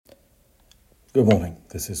Good morning.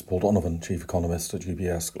 This is Paul Donovan, Chief Economist at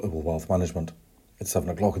UBS Global Wealth Management. It's 7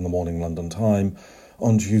 o'clock in the morning London time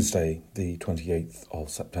on Tuesday, the 28th of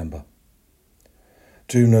September.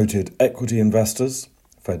 Two noted equity investors,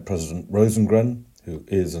 Fed President Rosengren, who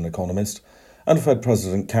is an economist, and Fed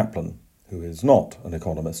President Kaplan, who is not an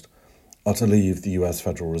economist, are to leave the US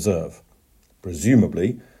Federal Reserve,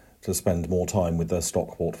 presumably to spend more time with their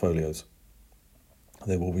stock portfolios.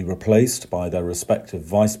 They will be replaced by their respective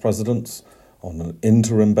vice presidents on an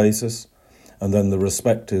interim basis, and then the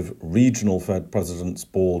respective regional Fed presidents'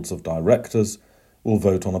 boards of directors will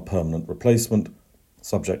vote on a permanent replacement,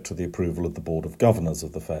 subject to the approval of the Board of Governors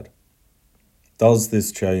of the Fed. Does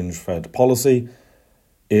this change Fed policy?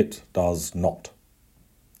 It does not.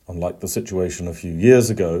 Unlike the situation a few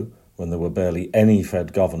years ago, when there were barely any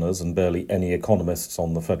Fed governors and barely any economists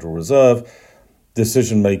on the Federal Reserve,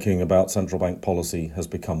 decision-making about central bank policy has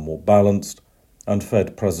become more balanced, and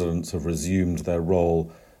Fed presidents have resumed their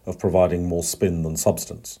role of providing more spin than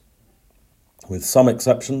substance. With some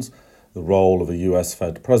exceptions, the role of a US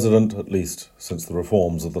Fed president, at least since the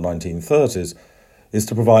reforms of the 1930s, is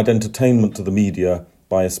to provide entertainment to the media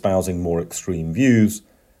by espousing more extreme views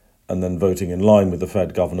and then voting in line with the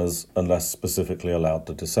Fed governors unless specifically allowed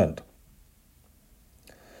to dissent.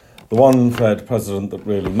 The one Fed president that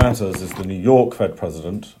really matters is the New York Fed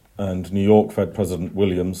president, and New York Fed President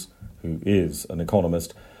Williams, who is an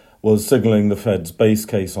economist, was signalling the Fed's base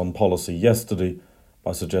case on policy yesterday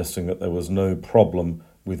by suggesting that there was no problem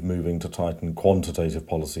with moving to tighten quantitative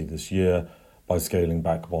policy this year by scaling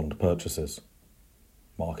back bond purchases.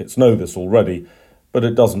 Markets know this already, but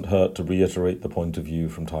it doesn't hurt to reiterate the point of view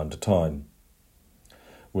from time to time.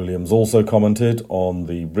 Williams also commented on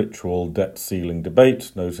the ritual debt ceiling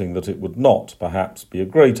debate, noting that it would not, perhaps, be a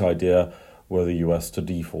great idea were the US to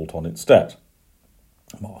default on its debt.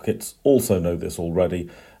 Markets also know this already,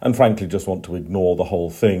 and frankly just want to ignore the whole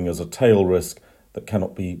thing as a tail risk that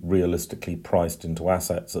cannot be realistically priced into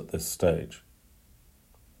assets at this stage.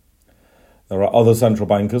 There are other central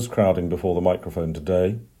bankers crowding before the microphone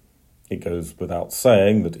today. It goes without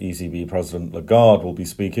saying that ECB President Lagarde will be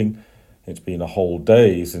speaking. It's been a whole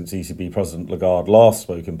day since ECB President Lagarde last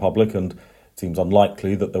spoke in public, and it seems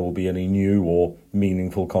unlikely that there will be any new or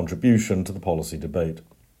meaningful contribution to the policy debate.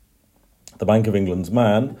 The Bank of England's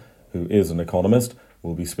man, who is an economist,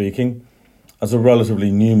 will be speaking. As a relatively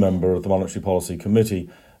new member of the Monetary Policy Committee,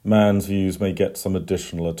 Mann's views may get some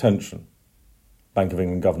additional attention. Bank of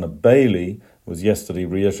England Governor Bailey was yesterday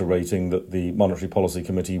reiterating that the Monetary Policy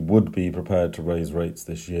Committee would be prepared to raise rates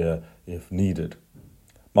this year if needed.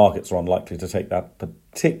 Markets are unlikely to take that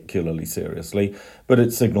particularly seriously, but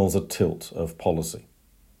it signals a tilt of policy.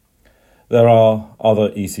 There are other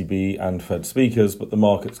ECB and Fed speakers, but the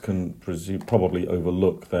markets can probably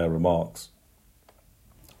overlook their remarks.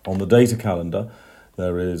 On the data calendar,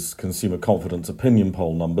 there is consumer confidence opinion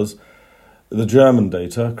poll numbers. The German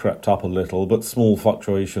data crept up a little, but small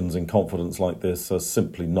fluctuations in confidence like this are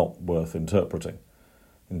simply not worth interpreting.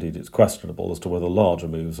 Indeed, it's questionable as to whether larger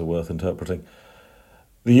moves are worth interpreting.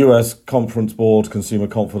 The US Conference Board consumer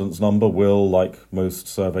confidence number will, like most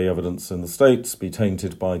survey evidence in the States, be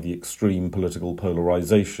tainted by the extreme political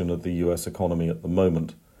polarization of the US economy at the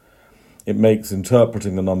moment. It makes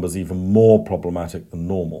interpreting the numbers even more problematic than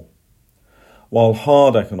normal. While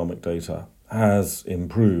hard economic data has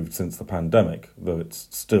improved since the pandemic, though it's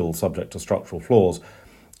still subject to structural flaws,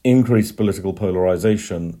 increased political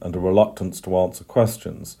polarization and a reluctance to answer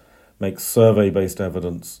questions makes survey-based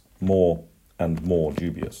evidence more and more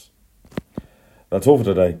dubious. That's all for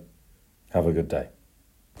today. Have a good day.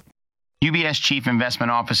 UBS Chief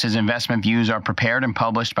Investment Office's investment views are prepared and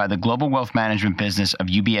published by the global wealth management business of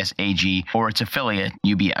UBS AG or its affiliate,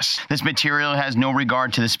 UBS. This material has no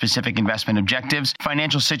regard to the specific investment objectives,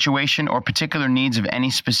 financial situation, or particular needs of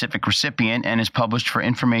any specific recipient and is published for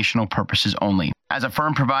informational purposes only. As a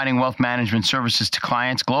firm providing wealth management services to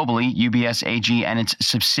clients globally, UBS AG and its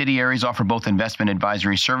subsidiaries offer both investment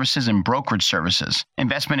advisory services and brokerage services.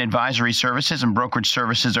 Investment advisory services and brokerage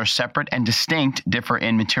services are separate and distinct, differ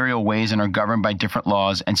in material ways, and are governed by different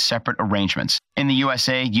laws and separate arrangements. In the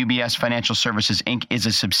USA, UBS Financial Services Inc. is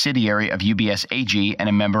a subsidiary of UBS AG and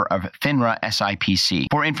a member of FINRA SIPC.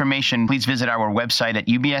 For information, please visit our website at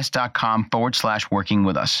ubs.com/working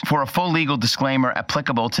with us. For a full legal disclaimer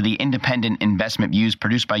applicable to the independent investment views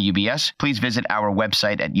produced by UBS, please visit our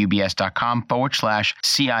website at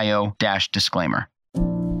ubs.com/CIO-disclaimer.